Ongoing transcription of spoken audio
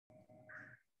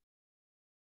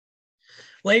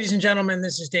Ladies and gentlemen,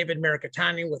 this is David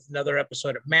Mirikitani with another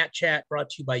episode of Matt Chat, brought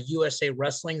to you by USA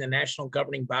Wrestling, the national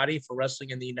governing body for wrestling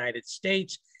in the United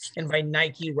States, and by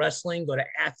Nike Wrestling. Go to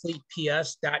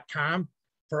athleteps.com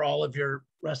for all of your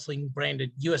wrestling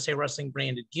branded, USA Wrestling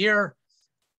branded gear.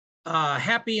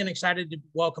 Happy and excited to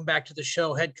welcome back to the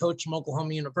show head coach from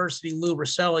Oklahoma University, Lou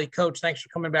Rosselli. Coach, thanks for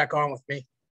coming back on with me.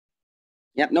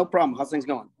 Yep, no problem. How's things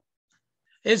going?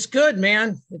 It's good,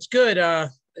 man. It's good.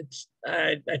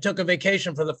 I took a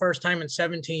vacation for the first time in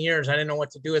 17 years. I didn't know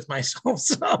what to do with myself.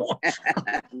 So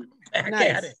back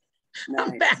at it.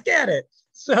 Nice. I'm back at it.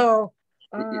 So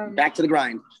back to the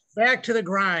grind. Back to the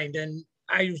grind. And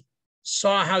I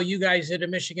saw how you guys did at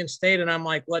Michigan State, and I'm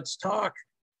like, let's talk.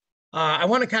 I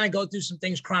want to kind of go through some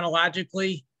things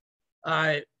chronologically.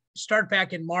 Start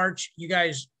back in March. You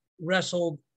guys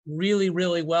wrestled really,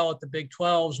 really well at the Big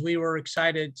 12s. We were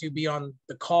excited to be on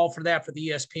the call for that for the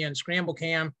ESPN Scramble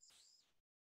Cam.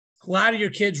 A lot of your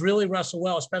kids really wrestle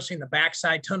well, especially in the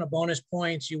backside, ton of bonus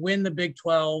points. You win the Big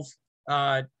 12.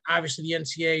 Obviously the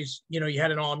NCAAs, you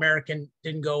had an All-American,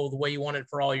 didn't go the way you wanted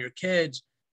for all your kids.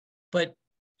 But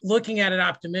looking at it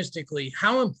optimistically,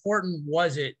 how important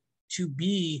was it to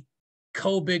be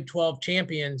co-Big 12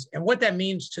 champions and what that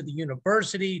means to the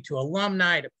university, to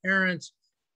alumni, to parents?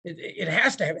 It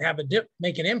has to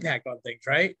make an impact on things,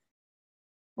 right?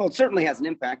 Well, it certainly has an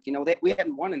impact. We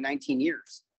hadn't won in 19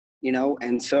 years,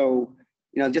 and so,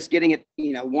 just getting it,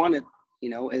 won it,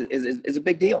 is a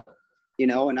big deal,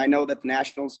 and I know that the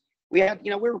Nationals, we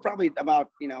were probably about,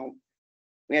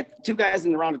 we had two guys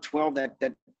in the round of 12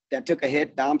 that took a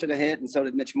hit. Dom took a hit, and so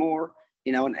did Mitch Moore,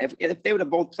 and if they would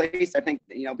have both placed, I think,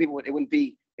 people it wouldn't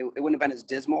have been as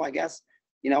dismal, I guess.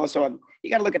 So you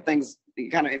got to look at things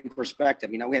kind of in perspective.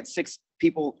 We had six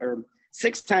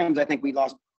times, I think we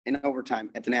lost in overtime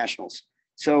at the Nationals.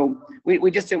 So we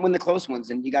just didn't win the close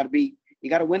ones, and you got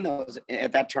to win those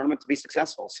at that tournament to be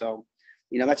successful. So,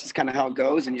 that's just kind of how it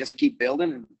goes, and you just keep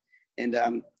building,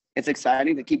 and it's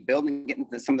exciting to keep building, getting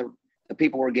to some of the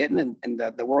people we're getting and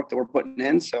the work that we're putting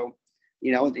in. So,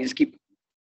 you just keep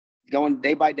going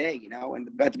day by day,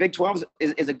 but the Big 12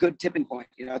 is a good tipping point.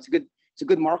 It's a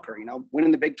good marker,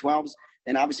 winning the Big 12s.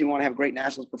 And obviously we want to have a great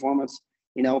Nationals performance.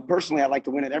 Personally, I like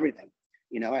to win at everything.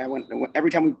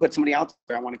 Every time we put somebody out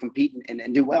there, I want to compete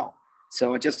and do well.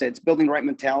 So it's building the right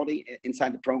mentality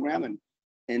inside the program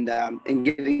and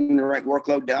getting the right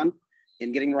workload done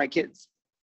and getting the right kids.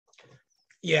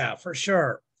 Yeah, for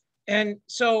sure. And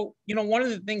so, one of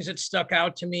the things that stuck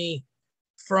out to me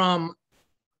from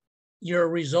your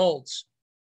results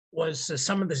was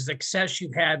some of the success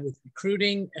you've had with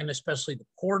recruiting and especially the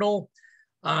portal.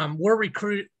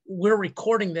 We're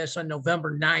recording this on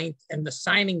November 9th, and the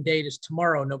signing date is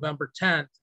tomorrow, November 10th.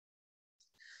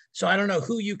 So I don't know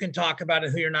who you can talk about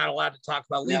and who you're not allowed to talk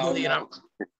about legally. No.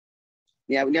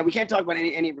 Yeah, we can't talk about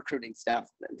any recruiting stuff.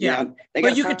 Yeah,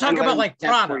 but you can talk about like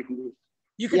Prado.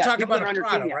 You can talk about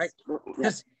Prado, right?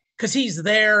 Because he's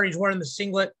there, he's wearing the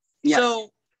singlet. Yeah.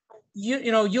 So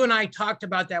you and I talked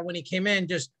about that when he came in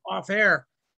just off air,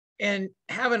 and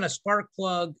having a spark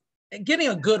plug, getting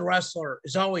a good wrestler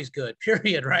is always good,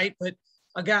 period, right? But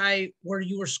a guy where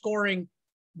you were scoring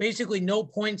basically no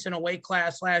points in a weight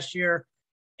class last year,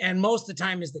 and most of the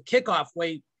time is the kickoff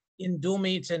weight in dual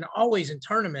meets and always in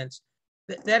tournaments,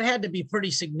 that had to be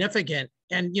pretty significant.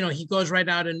 And, he goes right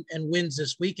out and wins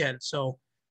this weekend. So,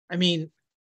 I mean,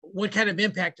 what kind of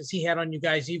impact has he had on you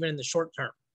guys, even in the short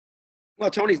term? Well,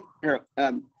 Joey's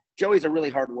a really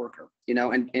hard worker,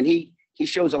 and he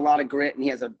shows a lot of grit, and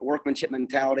he has a workmanship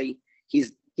mentality.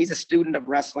 He's a student of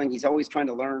wrestling. He's always trying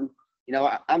to learn.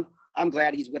 I'm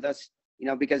glad he's with us,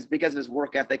 because of his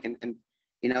work ethic and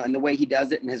and the way he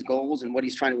does it and his goals and what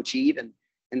he's trying to achieve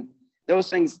and those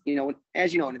things.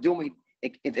 As in a dual meet,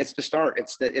 it's the start.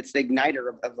 It's the igniter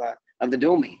of the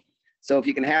dual meet. So if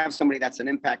you can have somebody that's an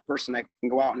impact person that can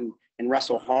go out and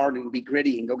wrestle hard and be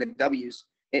gritty and go get W's,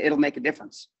 it'll make a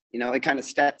difference. It kind of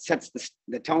sets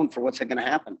the tone for what's going to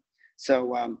happen.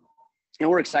 So,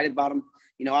 we're excited about him.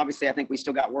 Obviously I think we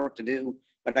still got work to do,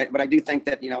 but I do think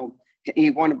that,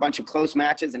 he won a bunch of close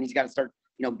matches, and he's got to start,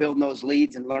 building those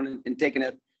leads and learning and taking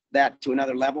that to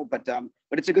another level. But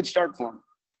it's a good start for him.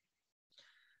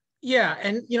 Yeah.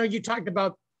 And, you talked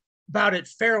about it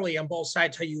fairly on both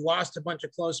sides, how you lost a bunch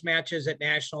of close matches at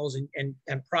Nationals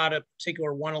and Prada in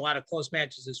particular won a lot of close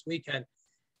matches this weekend.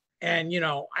 And,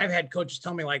 I've had coaches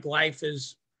tell me like life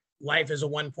is a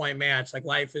 1-point match. Like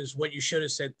life is what you should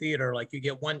have said theater. Like you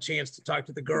get one chance to talk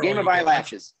to the girl. Game of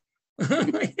eyelashes.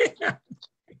 Yeah.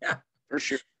 For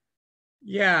sure.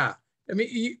 Yeah. I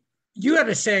mean, you had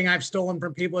a saying I've stolen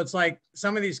from people. It's like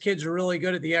some of these kids are really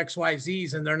good at the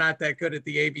XYZs and they're not that good at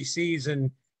the ABCs.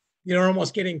 And you're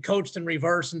almost getting coached in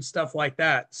reverse and stuff like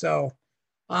that. So,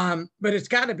 but it's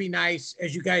got to be nice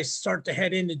as you guys start to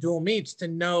head into dual meets to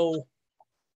know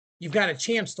you've got a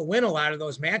chance to win a lot of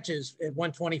those matches at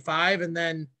 125. And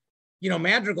then,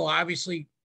 Madrigal obviously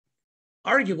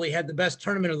arguably had the best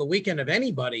tournament of the weekend of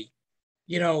anybody.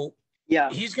 Yeah,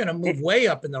 he's going to move way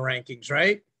up in the rankings,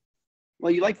 right?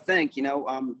 Well, you like to think,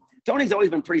 Tony's always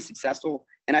been pretty successful.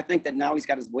 And I think that now he's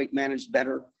got his weight managed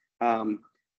better.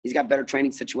 He's got better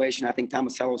training situation. I think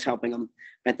Tomasello's helping him.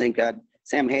 I think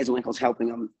Sam Hazelwinkle's helping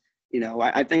him.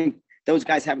 I think those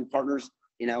guys having partners,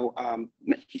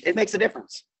 it makes a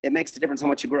difference. It makes a difference how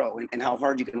much you grow and how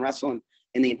hard you can wrestle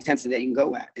and the intensity that you can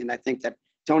go at. And I think that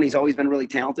Tony's always been really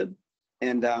talented.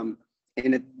 And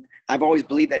I've always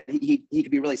believed that he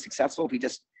could be really successful if he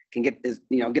just can get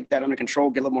that under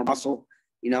control, get a little more muscle.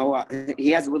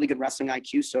 He has a really good wrestling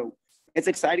IQ. So it's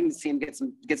exciting to see him get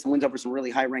some wins over some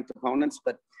really high ranked opponents.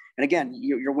 And again,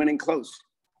 you're winning close.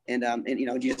 And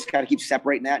you just got to keep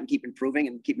separating that and keep improving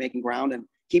and keep making ground and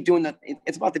keep doing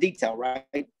it's about the detail, right?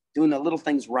 Doing the little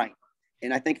things right.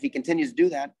 And I think if he continues to do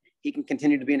that, he can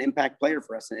continue to be an impact player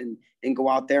for us and go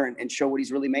out there and show what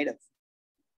he's really made of.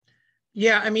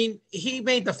 Yeah, I mean, he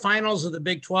made the finals of the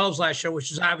Big 12s last year, which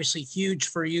was obviously huge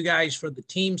for you guys for the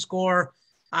team score.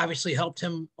 Obviously helped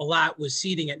him a lot with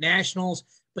seeding at nationals.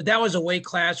 But that was a weight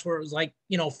class where it was like,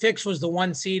 Fix was the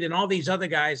 1 seed and all these other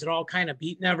guys had all kind of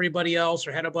beaten everybody else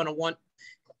or had a bunch of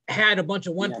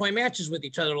 1-point matches with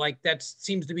each other. Like that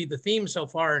seems to be the theme so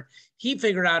far. He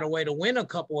figured out a way to win a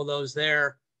couple of those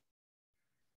there.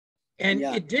 And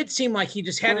it did seem like he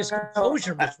just had his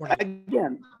composure before.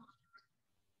 Again.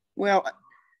 Well,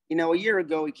 a year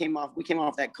ago we came off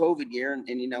that COVID year and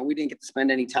we didn't get to spend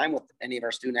any time with any of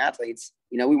our student athletes.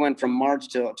 We went from March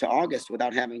to August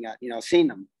without having, seen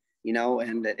them,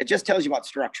 and it just tells you about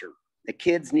structure. The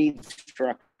kids need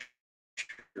structure.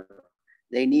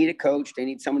 They need a coach. They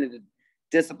need someone to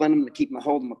discipline them, to keep them,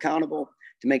 hold them accountable,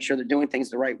 to make sure they're doing things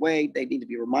the right way. They need to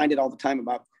be reminded all the time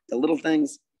about the little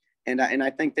things. And I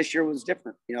think this year was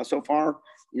different. So far,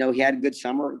 he had a good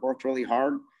summer, worked really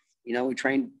hard. We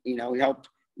trained, we helped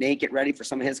Nate get ready for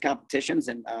some of his competitions.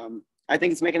 And I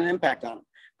think it's making an impact on him.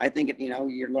 I think,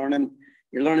 you're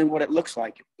learning what it looks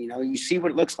like. You see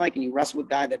what it looks like and you wrestle with a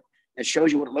guy that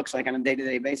shows you what it looks like on a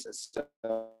day-to-day basis.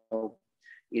 So,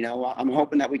 I'm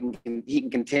hoping that he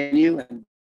can continue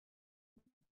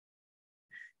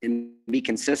and be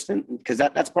consistent because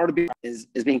that's part of is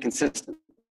being consistent.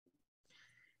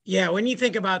 Yeah, when you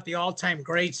think about the all-time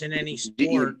greats in any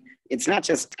sport, it's not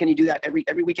just can you do that every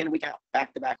weekend and week out,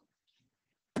 back to back.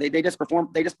 They just perform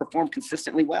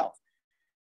consistently well,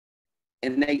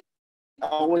 and they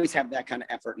always have that kind of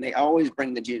effort, and they always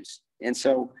bring the juice. And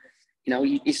so,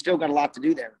 you still got a lot to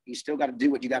do there. You still got to do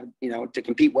what you got to, to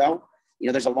compete well.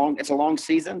 It's a long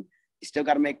season. You still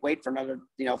got to make weight for another,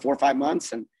 4 or 5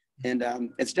 months, and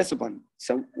it's discipline.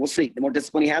 So we'll see. The more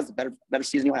discipline he has, the better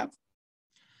season you'll have.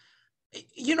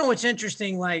 It's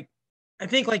interesting. Like, I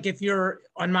think like if you're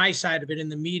on my side of it in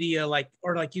the media,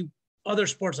 other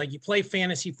sports, like you play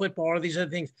fantasy football or these other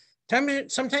things,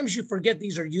 sometimes you forget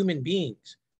these are human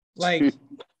beings. Like,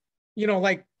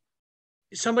 like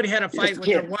somebody had a fight with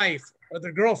their wife or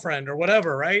their girlfriend or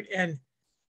whatever, right? And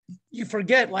you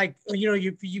forget, like,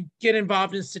 you get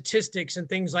involved in statistics and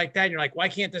things like that. And you're like, why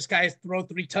can't this guy throw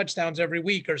 3 touchdowns every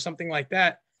week or something like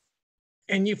that?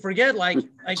 And you forget, like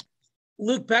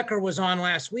Luke Becker was on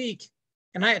last week,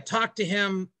 and I had talked to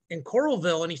him in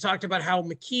Coralville, and he talked about how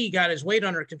McKee got his weight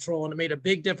under control, and it made a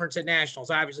big difference at nationals.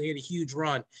 Obviously, he had a huge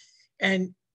run.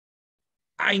 And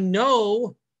I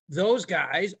know those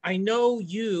guys. I know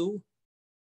you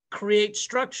create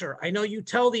structure. I know you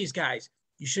tell these guys,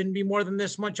 you shouldn't be more than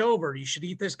this much over. You should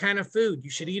eat this kind of food. You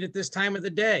should eat at this time of the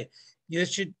day. You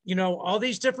should, all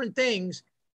these different things.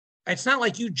 It's not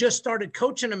like you just started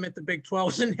coaching them at the Big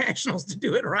 12s and nationals to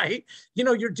do it right.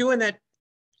 You're doing that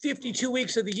 52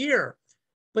 weeks of the year,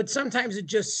 but sometimes it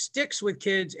just sticks with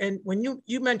kids. And when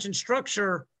you mention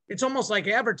structure, it's almost like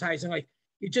advertising. Like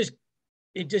it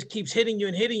just keeps hitting you,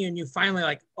 and you finally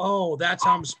like, oh, that's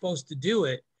how I'm supposed to do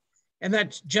it. And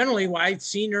that's generally why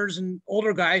seniors and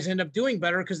older guys end up doing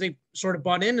better, because they sort of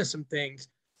bought into some things.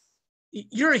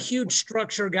 You're a huge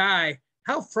structure guy.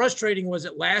 How frustrating was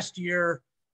it last year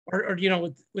or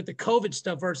with the COVID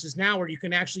stuff versus now, where you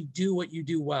can actually do what you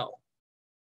do well?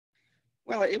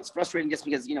 Well, it was frustrating just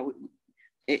because,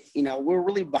 we're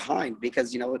really behind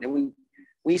because, when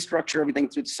we structure everything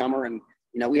through the summer and,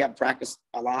 we have practice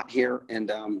a lot here. And,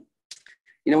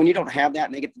 when you don't have that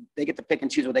and they get to pick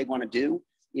and choose what they want to do,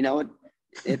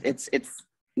 it's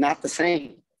not the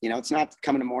same. It's not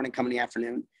come in the morning, come in the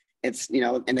afternoon. It's,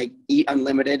 and they eat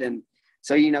unlimited and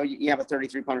So, you have a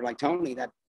 33 pounder like Tony that,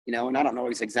 and I don't know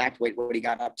his exact weight, what he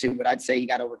got up to, but I'd say he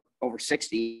got over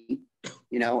 60,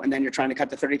 and then you're trying to cut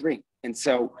to 33. And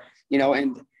so,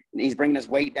 and he's bringing his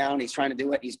weight down. He's trying to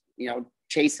do it. He's,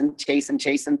 chasing,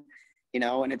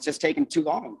 and it's just taken too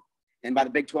long. And by the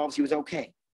Big 12s, he was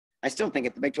okay. I still think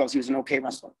at the Big 12s, he was an okay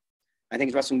wrestler. I think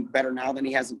he's wrestling better now than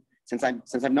he has since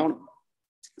I've known him.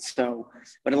 So,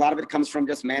 but a lot of it comes from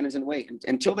just managing weight. And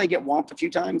until they get whomped a few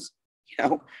times,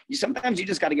 sometimes you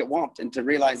just got to get whomped and to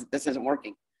realize that this isn't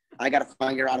working. I got to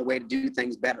figure out a way to do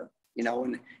things better,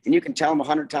 and you can tell them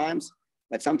 100 times,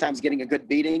 but sometimes getting a good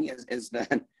beating is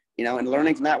the, and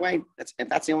learning from that way. If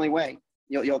that's the only way,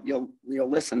 you'll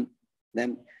listen.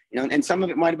 Then, and some of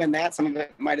it might've been that, some of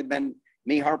it might've been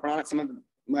me harping on it. Some of it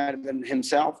might've been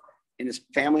himself and his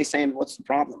family saying, what's the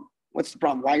problem? What's the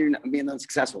problem? Why are you not being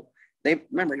unsuccessful?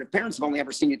 Remember, your parents have only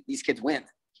ever seen these kids win,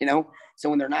 so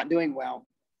when they're not doing well,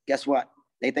 guess what?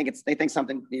 They think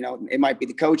something, it might be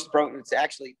the coach, the program. It's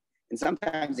actually, and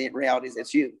sometimes in reality is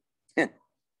it's you.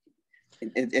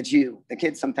 It's you. The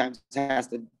kid sometimes has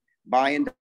to buy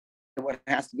into what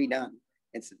has to be done.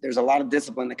 There's a lot of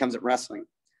discipline that comes at wrestling.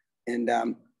 And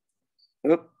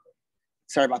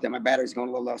sorry about that. My battery's going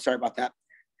a little low. Sorry about that.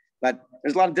 But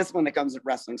there's a lot of discipline that comes at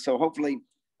wrestling. So hopefully,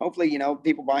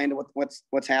 people buy into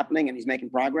what's happening, and he's making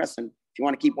progress. And if you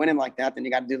want to keep winning like that, then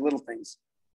you got to do the little things.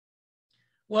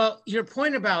 Well, your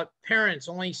point about parents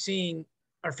only seeing,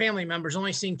 or family members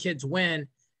only seeing kids win,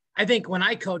 I think when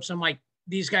I coach, I'm like,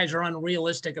 these guys are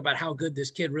unrealistic about how good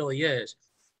this kid really is.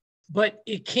 But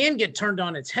it can get turned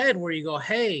on its head where you go,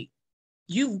 hey,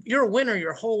 you're a winner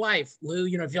your whole life, Lou.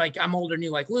 If you're like, I'm older than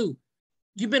you, like, Lou,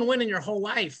 you've been winning your whole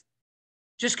life.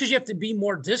 Just because you have to be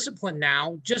more disciplined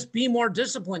now, just be more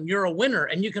disciplined. You're a winner.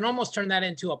 And you can almost turn that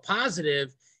into a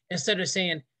positive instead of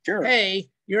saying, sure, hey,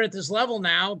 you're at this level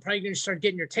now, probably going to start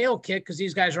getting your tail kicked because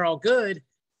these guys are all good.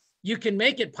 You can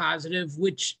make it positive,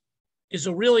 which is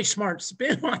a really smart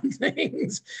spin on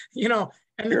things,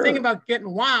 And the thing about getting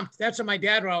whomped, that's what my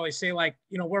dad would always say, like,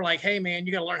 we're like, hey, man,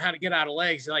 you got to learn how to get out of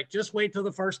legs. Like, just wait till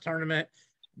the first tournament.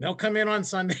 They'll come in on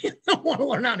Sunday. They'll want to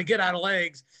learn how to get out of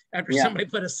legs after somebody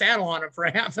put a saddle on them for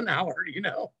half an hour,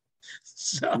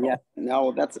 So yeah,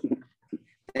 no, that's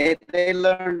they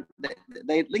learn.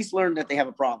 They at least learn that they have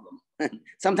a problem.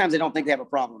 Sometimes they don't think they have a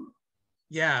problem.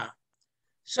 Yeah.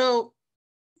 So,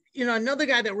 another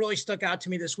guy that really stuck out to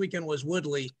me this weekend was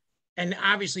Woodley, and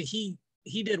obviously he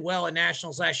did well at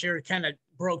nationals last year. Kind of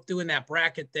broke through in that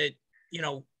bracket that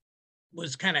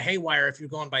was kind of haywire if you're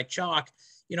going by chalk.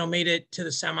 Made it to the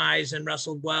semis and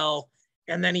wrestled well.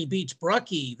 And then he beats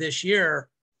Brucky this year,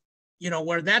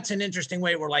 where that's an interesting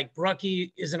way where like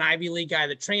Brucky is an Ivy League guy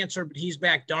that transferred, but he's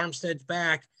back. Darmstad's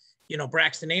back.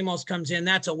 Braxton Amos comes in.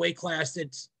 That's a weight class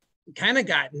that's kind of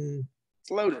gotten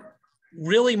it's loaded.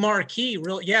 Really marquee,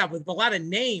 with a lot of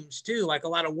names too, like a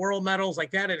lot of world medals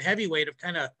like that at heavyweight have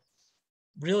kind of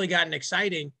really gotten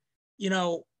exciting.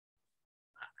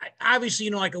 Obviously,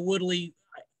 like a Woodley,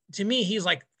 to me, he's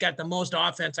like got the most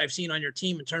offense I've seen on your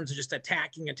team in terms of just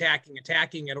attacking at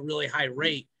a really high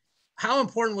rate. How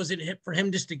important was it for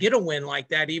him just to get a win like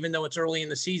that, even though it's early in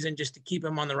the season, just to keep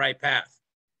him on the right path?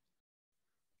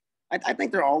 I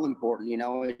think they're all important.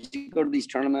 As you go to these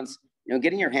tournaments,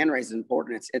 getting your hand raised is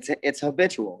important. It's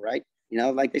habitual, right?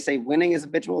 Like they say, winning is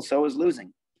habitual, so is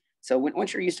losing. So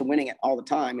once you're used to winning it all the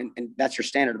time, and that's your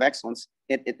standard of excellence,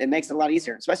 it makes it a lot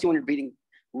easier, especially when you're beating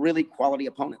really quality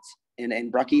opponents.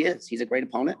 And Brucky he's a great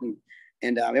opponent,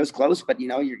 and it was close, but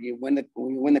you win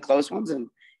the close ones, and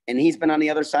he's been on the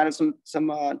other side of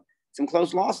some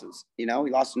close losses. He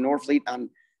lost to Norfleet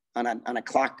on a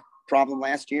clock problem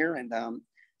last year, and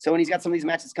so he's got some of these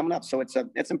matches coming up. So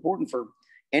it's important for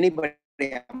anybody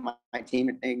on my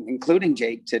team, including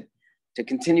Jake, to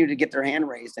continue to get their hand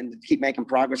raised and to keep making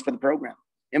progress for the program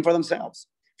and for themselves,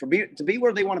 to be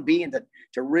where they want to be, and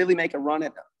to really make a run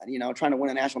at trying to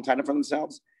win a national title for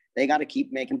themselves. They got to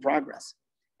keep making progress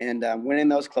and winning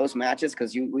those close matches,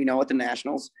 because we know at the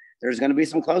nationals there's going to be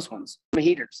some close ones, some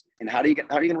heaters. And how are you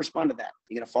going to respond to that?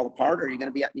 You're going to fall apart, or are you going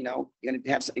to be you're going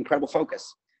to have some incredible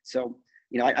focus? So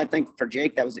I think for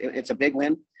Jake it's a big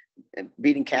win. And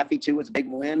beating Caffey too was a big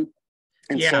win.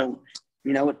 And so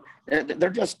they're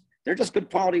just good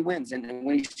quality wins. And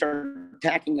when you start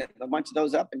attacking a bunch of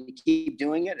those up and you keep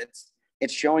doing it,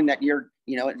 it's showing that you're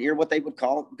what they would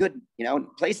call good.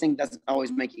 Placing doesn't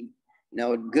always make you,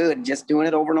 good. Just doing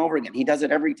it over and over again. He does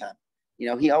it every time.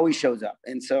 He always shows up.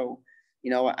 And so,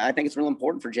 I think it's real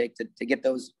important for Jake to get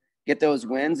those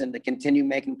wins and to continue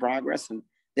making progress. And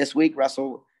this week,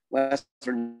 wrestle West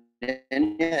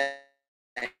Virginia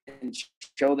and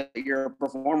show that you're a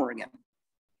performer again.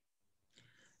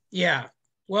 Yeah.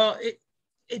 Well,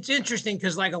 it's interesting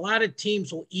because like a lot of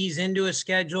teams will ease into a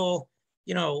schedule,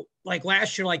 you know, like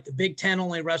last year, like the Big Ten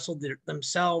only wrestled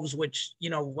themselves, which, you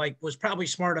know, like was probably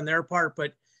smart on their part,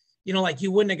 but, you know, like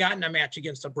you wouldn't have gotten a match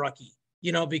against a Brucky,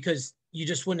 you know, because you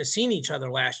just wouldn't have seen each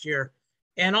other last year.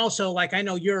 And also, like, I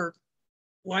know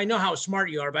well, I know how smart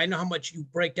you are, but I know how much you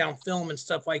break down film and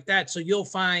stuff like that. So you'll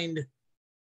find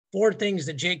 4 things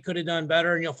that Jake could have done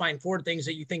better, and you'll find 4 things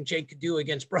that you think Jake could do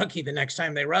against Brucky the next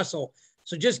time they wrestle.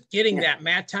 So just getting that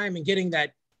mat time and getting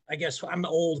that, I guess I'm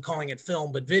old calling it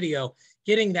film, but video,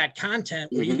 getting that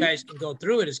content where you guys can go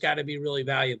through it has got to be really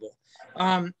valuable.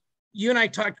 You and I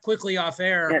talked quickly off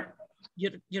air. You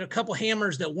had a couple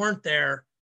hammers that weren't there.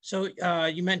 So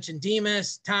you mentioned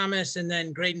Demas, Thomas, and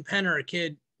then Graydon Penner, a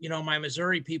kid, you know, my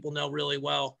Missouri people know really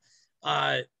well.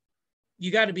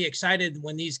 You got to be excited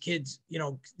when these kids, you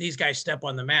know, these guys step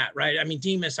on the mat, right? I mean,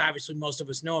 Demas, obviously most of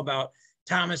us know about.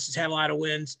 Thomas has had a lot of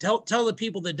wins. Tell the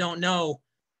people that don't know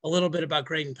a little bit about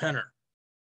Graydon Penner.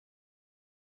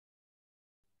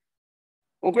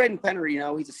 Well, Graydon Penner, you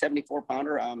know, he's a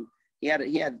 74-pounder. He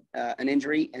had an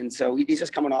injury, and so he's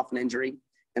just coming off an injury.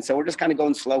 And so we're just kind of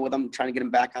going slow with him, trying to get him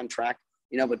back on track,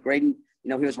 you know. But Graydon, you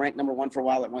know, he was ranked number 1 for a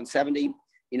while at 170.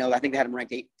 You know, I think they had him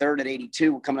ranked 3rd at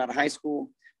 82 coming out of high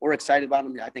school. We're excited about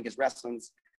him. I think his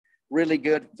wrestling's really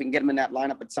good. If we can get him in that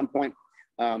lineup at some point,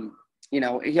 you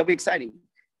know, he'll be exciting.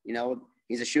 You know,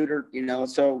 he's a shooter, you know,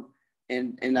 so,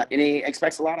 and he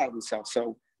expects a lot out of himself.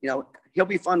 So, you know, he'll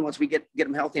be fun once we get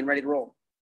him healthy and ready to roll.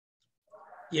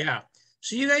 Yeah.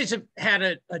 So you guys have had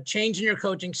a change in your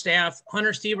coaching staff.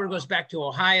 Hunter Stever goes back to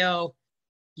Ohio.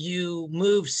 You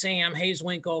move Sam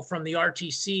Hazewinkle from the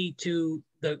RTC to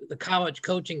the college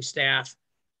coaching staff.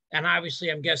 And obviously,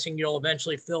 I'm guessing you'll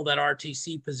eventually fill that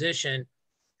RTC position,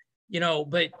 you know,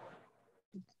 but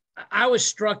I was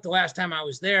struck the last time I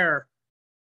was there,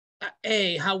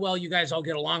 A, how well you guys all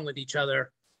get along with each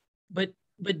other, but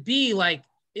B, like,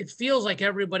 it feels like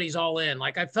everybody's all in.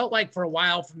 Like, I felt like for a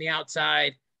while from the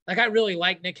outside, like, I really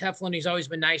like Nick Heflin. He's always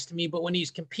been nice to me, but when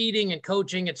he's competing and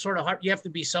coaching, it's sort of hard. You have to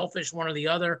be selfish, one or the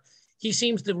other. He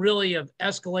seems to really have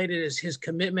escalated his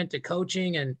commitment to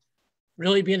coaching and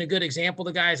really being a good example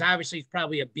to guys. Obviously, he's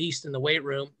probably a beast in the weight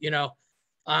room, you know.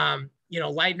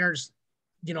 Leitner's,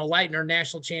 you know, Leitner,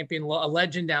 national champion, a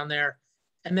legend down there.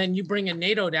 And then you bring in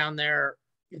NATO down there,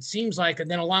 it seems like, and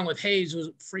then along with Hayes, who's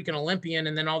a freaking Olympian,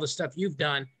 and then all the stuff you've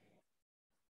done.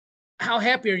 How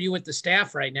happy are you with the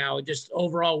staff right now, just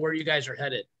overall where you guys are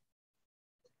headed?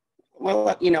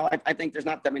 Well, you know, I think there's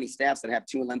not that many staffs that have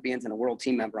 2 Olympians and a world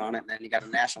team member on it. And then you got a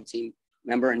national team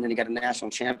member, and then you got a national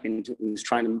champion who's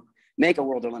trying to make a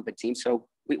world Olympic team. So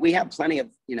we have plenty of,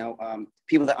 you know,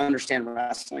 people that understand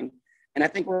wrestling. And I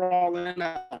think we're all in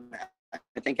on that.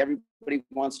 I think everybody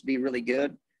wants to be really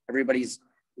good. Everybody's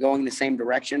going the same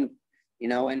direction, you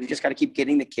know, and you just got to keep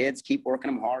getting the kids, keep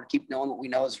working them hard, keep knowing what we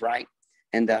know is right.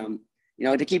 And, you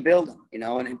know, to keep building, you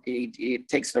know, and it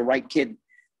takes the right kid,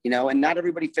 you know, and not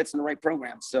everybody fits in the right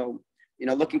program. So, you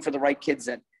know, looking for the right kids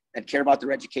that care about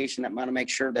their education, that want to make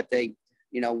sure that they,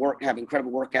 you know, have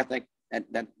incredible work ethic,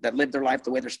 that live their life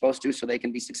the way they're supposed to so they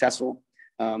can be successful,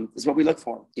 is what we look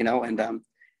for, you know.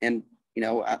 And you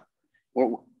know,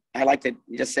 I like to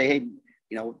just say, hey,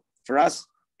 you know, for us,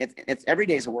 it's every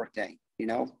day is a work day, you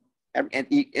know.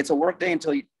 It's a work day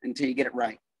until you get it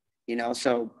right, you know.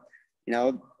 So, you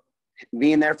know,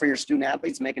 being there for your student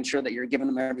athletes, making sure that you're giving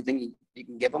them everything you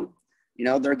can give them. You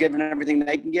know, they're giving everything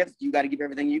they can give. You got to give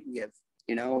everything you can give,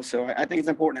 you know. So I think it's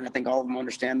important, and I think all of them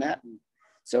understand that. And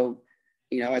so,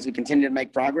 you know, as we continue to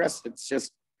make progress, it's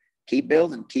just keep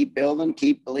building, keep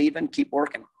believing, keep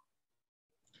working.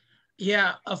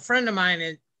 Yeah, a friend of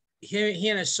mine, he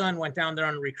and his son went down there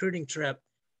on a recruiting trip,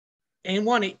 and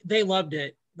they loved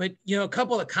it. But, you know, a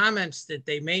couple of comments that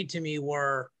they made to me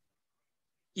were,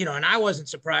 you know, and I wasn't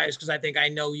surprised because I think I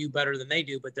know you better than they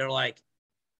do, but they're like,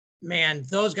 man,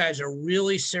 those guys are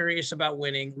really serious about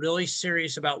winning, really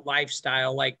serious about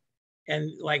lifestyle.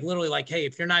 And literally like, hey,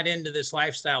 if you're not into this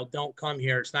lifestyle, don't come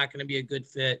here. It's not going to be a good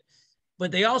fit.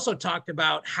 But they also talked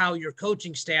about how your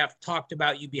coaching staff talked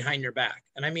about you behind your back.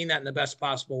 And I mean that in the best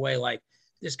possible way. Like,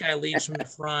 this guy leads from the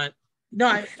front. No,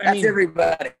 I mean,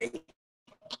 everybody.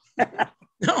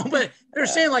 No, but they're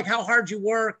saying like how hard you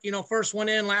work, you know, first one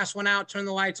in, last one out, turn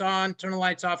the lights on, turn the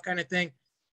lights off kind of thing.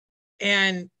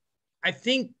 And I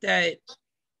think that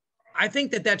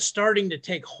that's starting to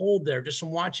take hold there just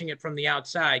from watching it from the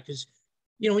outside. Because,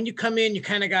 you know, when you come in, you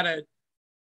kind of got to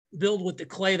build with the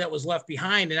clay that was left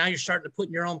behind. And now you're starting to put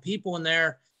your own people in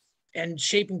there and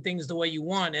shaping things the way you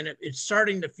want. And it's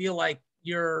starting to feel like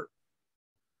your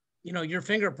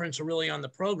fingerprints are really on the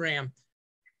program.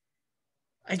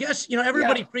 I guess,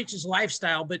 everybody preaches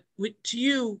lifestyle, but to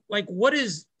you, like, what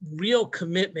does real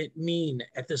commitment mean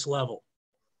at this level?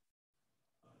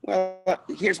 Well,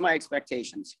 here's my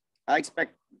expectations. I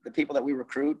expect the people that we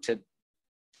recruit to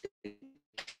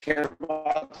care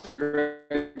about their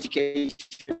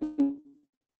education,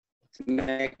 to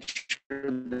make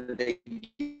sure that they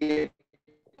get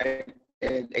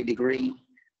a degree.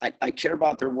 I care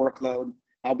about their workload.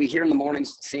 I'll be here in the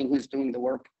mornings seeing who's doing the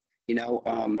work.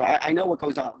 I know what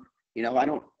goes on.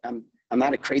 I'm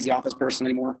not a crazy office person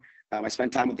anymore. I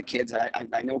spend time with the kids.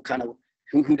 I know kind of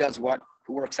who does what,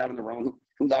 who works out on their own,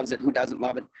 who loves it, who doesn't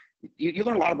love it. You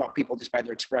learn a lot about people just by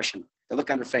their expression, the look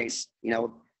on their face.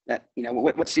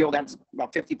 What's the old adage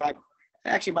about 55?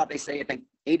 Actually, they say, I think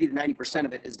 80 to 90%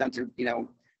 of it is done through,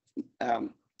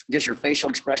 just your facial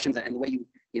expressions and the way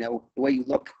the way you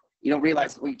look. You don't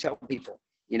realize what you tell people,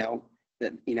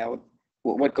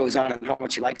 what goes on and how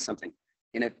much you like something.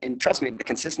 And trust me, the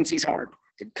consistency is hard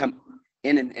to come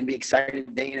in and be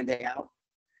excited day in and day out.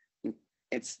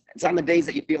 It's on the days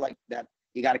that you feel like that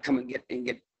you got to come and get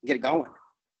it going.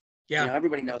 Yeah.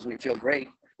 Everybody knows when you feel great.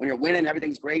 When you're winning,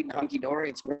 everything's great and hunky-dory,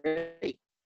 it's great.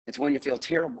 It's when you feel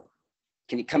terrible.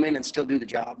 Can you come in and still do the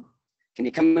job? Can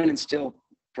you come in and still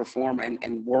perform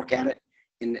and work at it?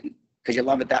 And because you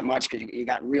love it that much, because you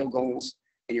got real goals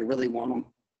and you really want them.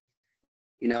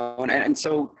 And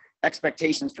so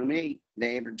expectations for me,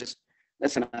 Dave, are just,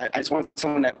 listen, I just want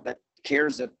someone that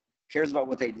cares about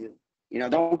what they do.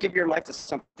 Don't give your life to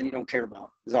something you don't care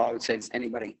about, is all I would say to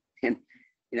anybody. And,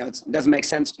 it doesn't make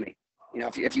sense to me.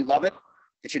 If you love it,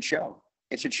 it should show.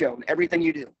 It should show. Everything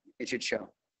you do, it should show.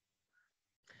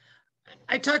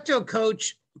 I talked to a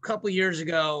coach a couple of years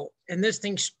ago, and this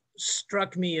thing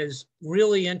struck me as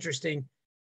really interesting.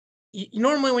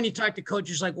 Normally when you talk to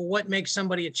coaches, like, well, what makes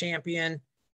somebody a champion?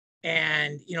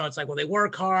 And, it's like, well, they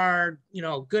work hard,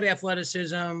 good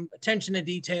athleticism, attention to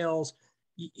details,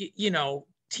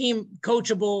 team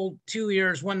coachable, 2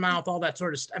 ears, 1 mouth, all that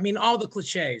sort of stuff. I mean, all the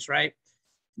cliches, right?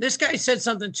 This guy said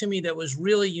something to me that was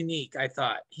really unique, I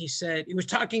thought. He said, he was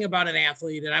talking about an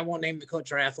athlete, and I won't name the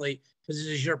coach or athlete because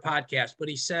this is your podcast, but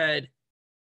he said,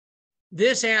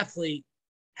 this athlete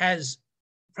has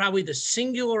probably the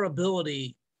singular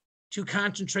ability to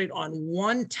concentrate on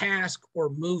one task or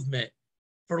movement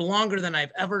for longer than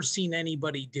I've ever seen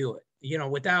anybody do it,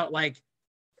 without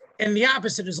and the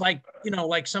opposite is like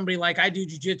somebody, like I do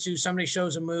jujitsu, somebody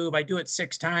shows a move, I do it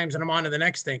 6 times and I'm on to the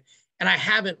next thing. And I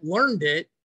haven't learned it.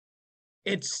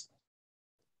 It's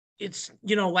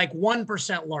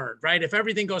 1% learned, right? If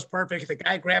everything goes perfect, if the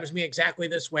guy grabs me exactly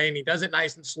this way and he does it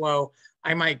nice and slow,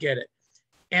 I might get it.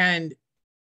 And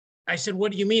I said,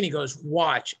 what do you mean? He goes,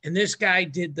 watch. And this guy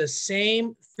did the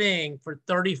same thing for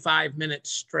 35 minutes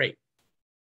straight.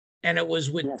 And it was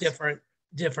with different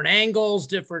angles,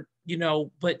 different,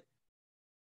 but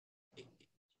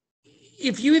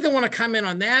if you either want to comment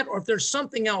on that, or if there's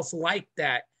something else like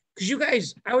that, because you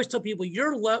guys, I always tell people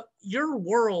your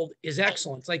world is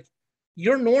excellence. Like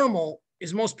your normal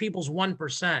is most people's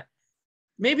 1%.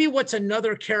 Maybe what's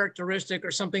another characteristic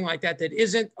or something like that that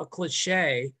isn't a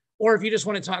cliche, or if you just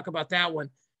want to talk about that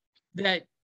one, that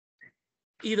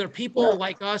either people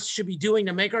like us should be doing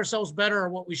to make ourselves better, or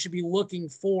what we should be looking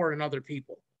for in other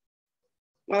people.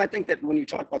 Well, I think that when you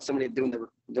talk about somebody doing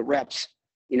the reps,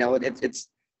 it's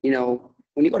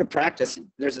when you go to practice,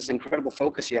 there's this incredible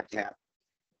focus you have to have.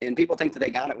 And people think that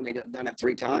they got it when they've done it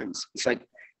 3 times. It's like,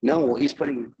 no, he's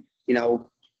putting,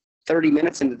 30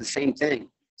 minutes into the same thing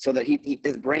so that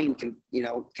his brain can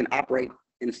operate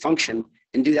and function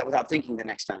and do that without thinking the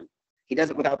next time. He does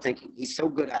it without thinking. He's so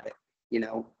good at it,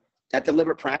 That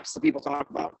deliberate practice that people talk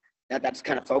about, that's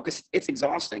kind of focus. It's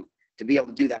exhausting to be able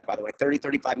to do that, by the way. 30,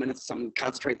 35 minutes, something,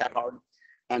 concentrate that hard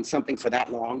on something for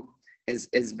that long is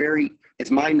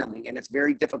it's mind-numbing and it's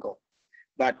very difficult.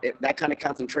 But that kind of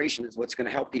concentration is what's going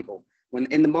to help people. When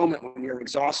in the moment, when you're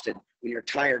exhausted, when you're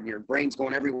tired, and your brain's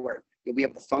going everywhere, you'll be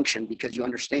able to function because you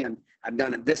understand, I've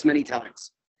done it this many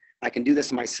times. I can do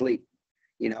this in my sleep,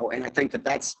 And I think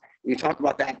that's, when you talk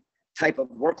about that type of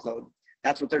workload,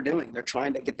 that's what they're doing. They're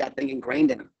trying to get that thing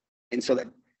ingrained in them. And so that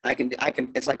I can,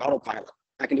 it's like autopilot.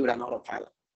 I can do it on autopilot.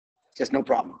 Just no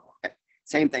problem.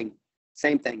 Same thing.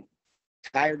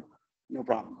 Tired, no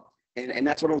problem. And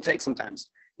that's what it'll take sometimes.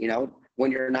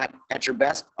 When you're not at your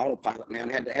best, autopilot, man.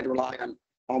 I had to rely on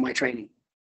all my training.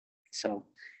 So,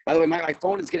 by the way, my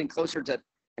phone is getting closer to,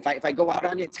 if I go out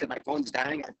on you, it's because my phone's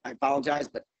dying. I apologize,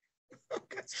 but.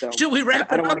 So, should we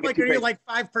wrap it up? Like, are you like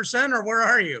 5% or where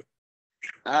are you?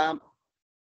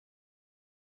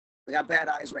 We got bad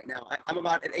eyes right now. I'm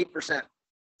about at 8%,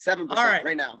 7%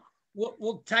 right now.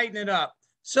 We'll tighten it up.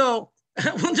 So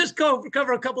we'll just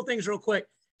cover a couple things real quick.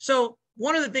 So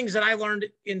one of the things that I learned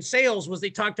in sales was they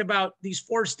talked about these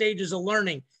 4 stages of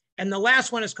learning. And the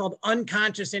last one is called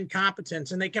unconscious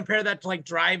incompetence. And they compare that to like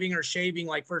driving or shaving,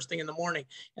 like first thing in the morning.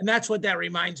 And that's what that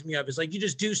reminds me of, is like, you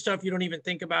just do stuff, you don't even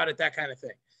think about it, that kind of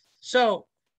thing. So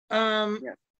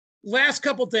last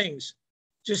couple things,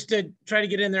 just to try to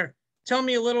get in there. Tell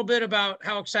me a little bit about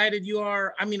how excited you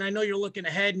are. I mean, I know you're looking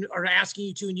ahead or asking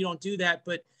you to, and you don't do that,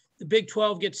 but the Big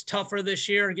 12 gets tougher this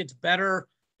year. It gets better.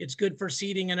 It's good for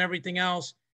seeding and everything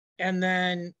else. And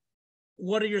then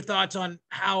what are your thoughts on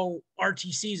how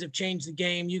RTCs have changed the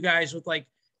game, you guys with like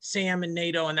Sam and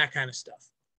NATO and that kind of stuff?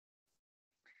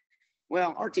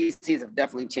 Well, RTCs have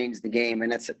definitely changed the game,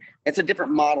 and it's a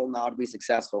different model now to be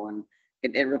successful. And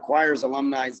it requires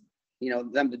alumni,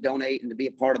 them to donate and to be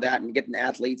a part of that, and getting the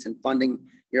athletes and funding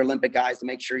your Olympic guys to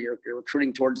make sure you're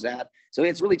recruiting towards that. So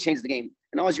it's really changed the game.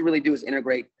 And all you really do is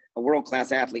integrate a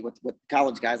world-class athlete with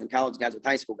college guys and college guys with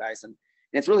high school guys. And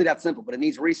it's really that simple, but it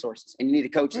needs resources, and you need a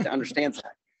coach that understands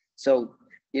that. So,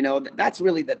 that's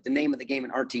really the name of the game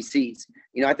in RTCs.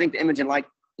 I think the image and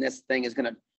likeness thing is going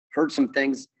to hurt some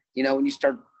things, when you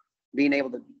start being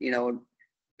able to,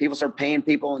 people start paying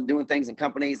people and doing things in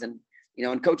companies, and,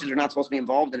 and coaches are not supposed to be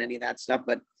involved in any of that stuff.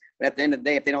 But at the end of the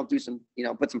day, if they don't do some,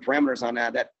 put some parameters on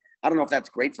that, I don't know if that's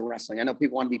great for wrestling. I know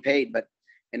people want to be paid, but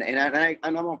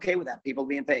I'm okay with that, people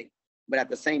being paid. But at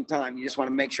the same time, you just want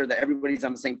to make sure that everybody's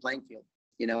on the same playing field,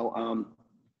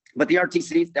 but the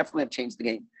RTCs definitely have changed the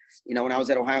game. When I was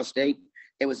at Ohio State,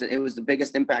 it was the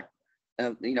biggest impact.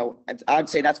 I'd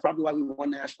say that's probably why we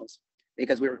won nationals,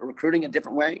 because we were recruiting a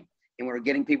different way, and we were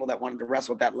getting people that wanted to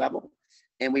wrestle at that level,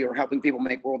 and we were helping people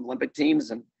make World Olympic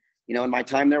teams. And, in my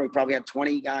time there, we probably had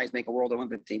 20 guys make a World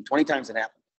Olympic team. 20 times it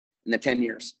happened in the 10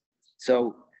 years.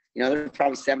 So, there's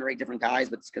probably 7 or 8 different guys,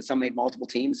 but because some made multiple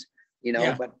teams,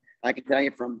 but I can tell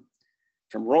you from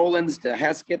Rollins to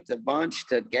Heskett to Bunch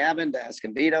to Gavin to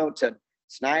Escondido to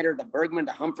Snyder to Bergman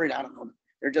to Humphrey, I don't know.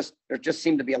 There just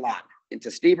seemed to be a lot. And to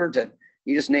Stever to,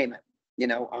 you just name it,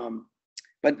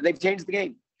 but they've changed the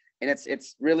game. And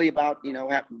it's really about,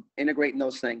 integrating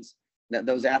those things,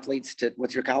 those athletes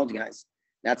with your college guys.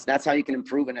 That's how you can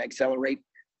improve and accelerate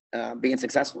being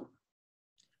successful.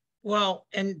 Well,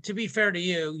 and to be fair to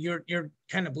you, you're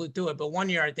kind of blew through it. But one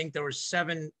year, I think there were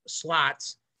 7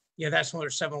 slots. That's when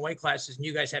there's 7 weight classes, and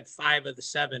you guys had 5 of the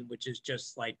 7, which is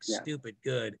just like stupid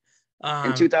good.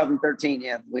 In 2013,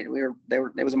 it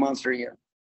was a monster year.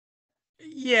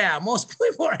 Yeah, most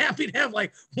people are happy to have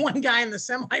like one guy in the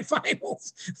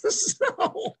semifinals.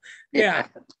 So yeah.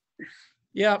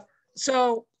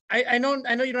 So I know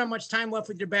you don't have much time left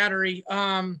with your battery.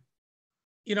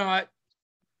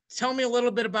 Tell me a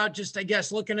little bit about just, I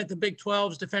guess, looking at the Big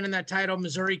 12s, defending that title.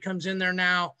 Missouri comes in there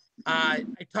now. I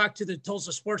talked to the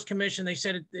Tulsa Sports Commission. They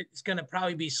said it's going to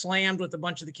probably be slammed with a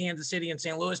bunch of the Kansas City and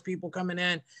St. Louis people coming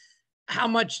in. How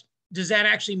much does that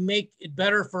actually make it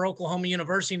better for Oklahoma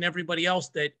University and everybody else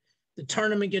that the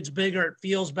tournament gets bigger, it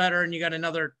feels better, and you got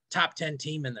another top 10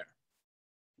 team in there?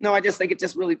 No, I just think it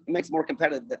just really makes it more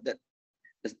competitive. That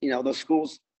those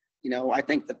schools, I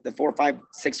think that the 4, 5,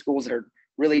 6 schools that are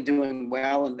really doing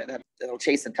well and that'll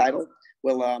chase the title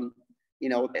will,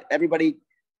 everybody,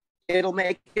 it'll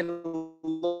make it a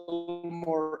little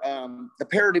more, the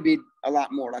parity be a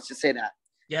lot more. Let's just say that.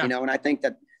 Yeah. And I think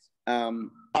that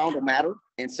round will matter,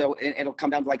 and so it'll come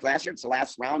down to like last year. It's the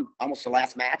last round, almost the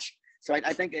last match. So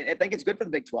I think it's good for the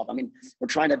Big 12. I mean, we're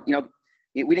trying to,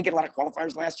 we didn't get a lot of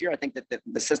qualifiers last year. I think that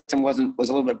the system was a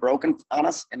little bit broken on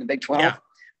us in the Big 12. Yeah.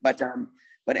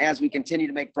 But as we continue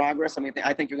to make progress, I mean,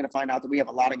 I think you're going to find out that we have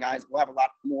a lot of guys. We'll have a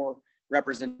lot more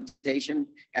representation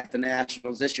at the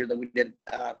Nationals this year than we did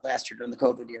last year during the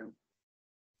COVID year.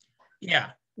 Yeah.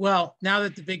 Well, now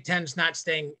that the Big Ten is not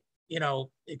staying,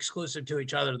 exclusive to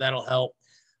each other, that'll help.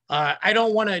 I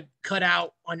don't want to cut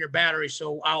out on your battery,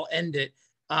 so I'll end it.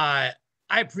 I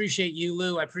appreciate you,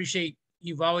 Lou. I appreciate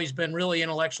you've always been really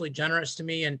intellectually generous to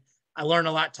me, and I learned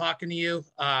a lot talking to you.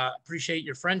 Appreciate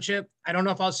your friendship. I don't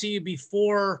know if I'll see you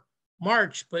before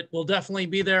March, but we'll definitely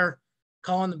be there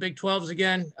calling the Big 12s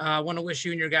again. I want to wish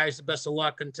you and your guys the best of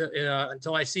luck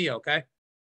until I see you, okay?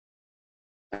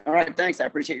 All right, thanks. I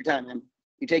appreciate your time, man.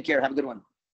 You take care. Have a good one.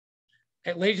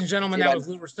 Hey, ladies and gentlemen, that was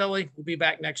Lou Rosselli. We'll be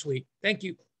back next week. Thank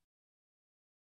you.